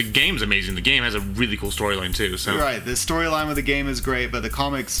 Yeah, because the game's amazing. The game has a really cool storyline too. So right, the storyline with the game is great, but the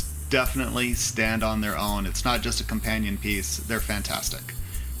comics definitely stand on their own. It's not just a companion piece; they're fantastic.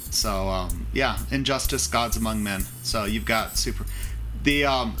 So yeah, Injustice: Gods Among Men. So you've got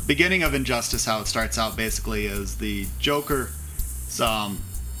the beginning of Injustice. How it starts out basically is the Joker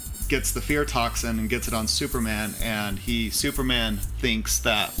gets the fear toxin and gets it on Superman, and Superman thinks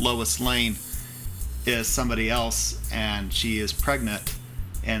that Lois Lane is somebody else, and she is pregnant.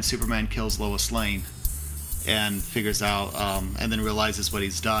 And Superman kills Lois Lane and figures out and then realizes what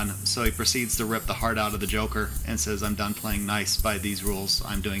he's done. So he proceeds to rip the heart out of the Joker and says, I'm done playing nice by these rules.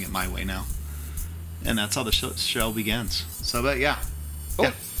 I'm doing it my way now. And that's how the show begins. So, but yeah. Cool.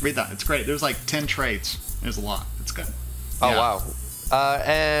 Yeah, read that. It's great. There's like 10 trades. There's a lot. It's good. Oh, yeah. Wow.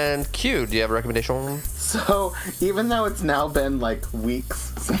 And Q, do you have a recommendation? So, even though it's now been like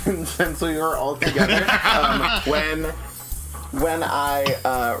weeks since we were all together, when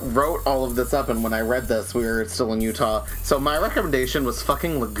I wrote all of this up and when I read this, we were still in Utah. So my recommendation was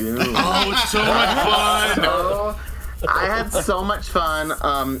fucking Lagoon. Oh, it's so much fun! So I had so much fun.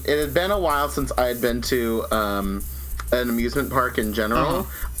 It had been a while since I had been to an amusement park in general.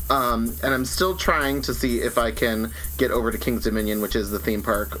 And I'm still trying to see if I can get over to King's Dominion, which is the theme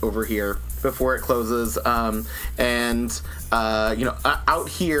park over here, before it closes. Out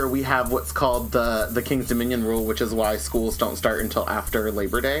here we have what's called the King's Dominion rule, which is why schools don't start until after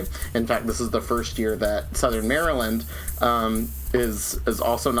Labor Day. In fact, this is the first year that Southern Maryland is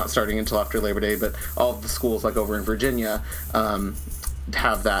also not starting until after Labor Day, but all of the schools, like over in Virginia,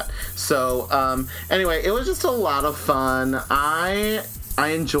 have that. So anyway, it was just a lot of fun. I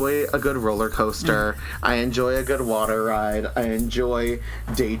enjoy a good roller coaster. I enjoy a good water ride. I enjoy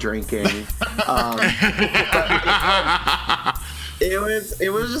day drinking.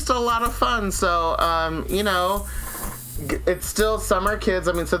 It was just a lot of fun. So it's still summer, kids.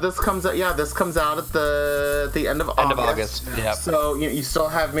 I mean, so this comes out at the end of August. End of August. Yeah. So you still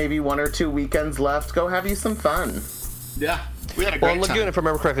have maybe 1 or 2 weekends left. Go have you some fun. Yeah. We had a great Lagoon, if I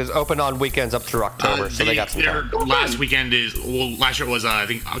remember correctly, is open on weekends up through October, so they got some time. Last weekend last year was, I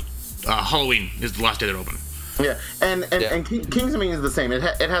think, Halloween is the last day they're open. Yeah, and King's Dominion is the same. It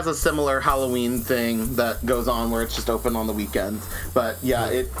has a similar Halloween thing that goes on where it's just open on the weekends. But yeah,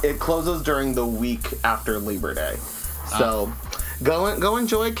 it closes during the week after Labor Day. So go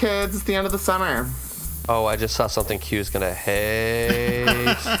enjoy, kids. It's the end of the summer. Oh, I just saw something Q's gonna hate.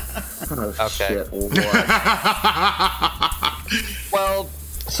 Oh, okay. Shit, Lord. Well,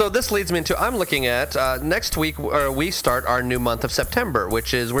 So this leads me into, I'm looking at next week, we start our new month of September,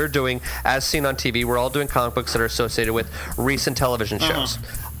 which is we're doing As Seen on TV. We're all doing comic books that are associated with recent television shows.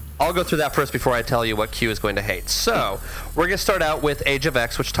 I'll go through that first before I tell you what Q is going to hate. So, we're going to start out with Age of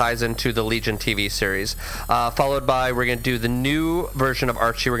X, which ties into the Legion TV series. Followed by, we're going to do the new version of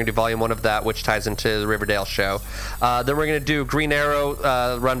Archie. We're going to do Volume 1 of that, which ties into the Riverdale show. Then we're going to do Green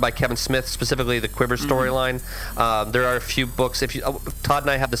Arrow, run by Kevin Smith, specifically the Quiver storyline. There are a few books. Todd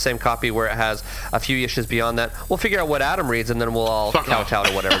and I have the same copy where it has a few issues beyond that. We'll figure out what Adam reads, and then we'll all count out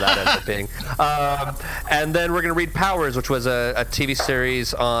or whatever that ends up being. And then we're going to read Powers, which was a TV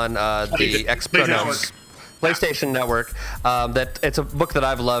series on the PlayStation Network. That it's a book that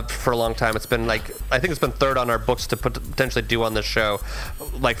I've loved for a long time. It's been I think it's been third on our books to potentially do on this show,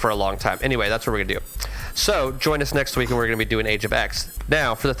 for a long time. Anyway, that's what we're gonna do. So join us next week, and we're gonna be doing Age of X.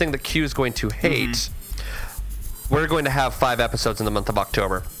 Now, for the thing that Q is going to hate, we're going to have 5 episodes in the month of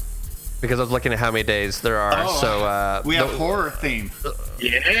October. Because I was looking at how many days there are. We have horror theme.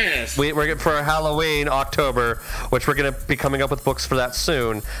 Yes. We're for Halloween, October, which we're going to be coming up with books for that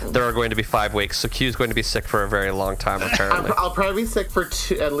soon. There are going to be 5 weeks, so Q's going to be sick for a very long time, apparently. I'll probably be sick for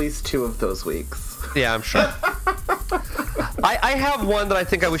at least 2 of those weeks. Yeah, I'm sure. I have one that I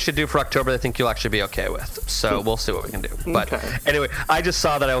think we should do for October that I think you'll actually be okay with. So we'll see what we can do. But anyway, I just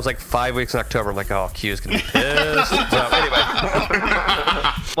saw that I was 5 weeks in October. I'm like, oh, Q's going to be pissed.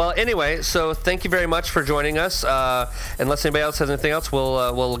 So anyway. So thank you very much for joining us. Unless anybody else has anything else,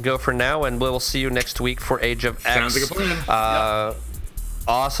 we'll go for now, and we'll see you next week for Age of X. Sounds like a plan.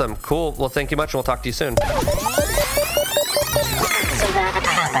 Awesome. Cool. Well, thank you much, and we'll talk to you soon. So that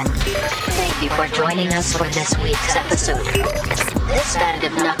happened. Thank you for joining us for this week's episode. This band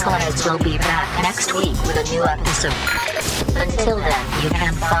of knuckleheads will be back next week with a new episode. Until then, you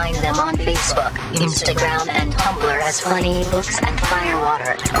can find them on Facebook, Instagram, and Tumblr as Funny Books and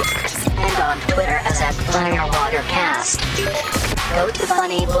Firewater, and on Twitter as @FirewaterCast. Go to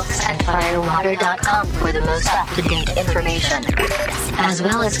funnybooksandfirewater.com for the most up-to-date information, as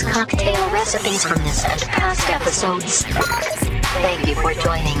well as cocktail recipes from this and past episodes. Thank you for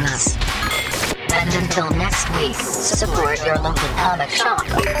joining us. And until next week, support your local comic shop,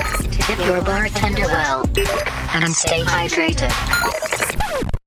 tip your bartender well, and stay hydrated.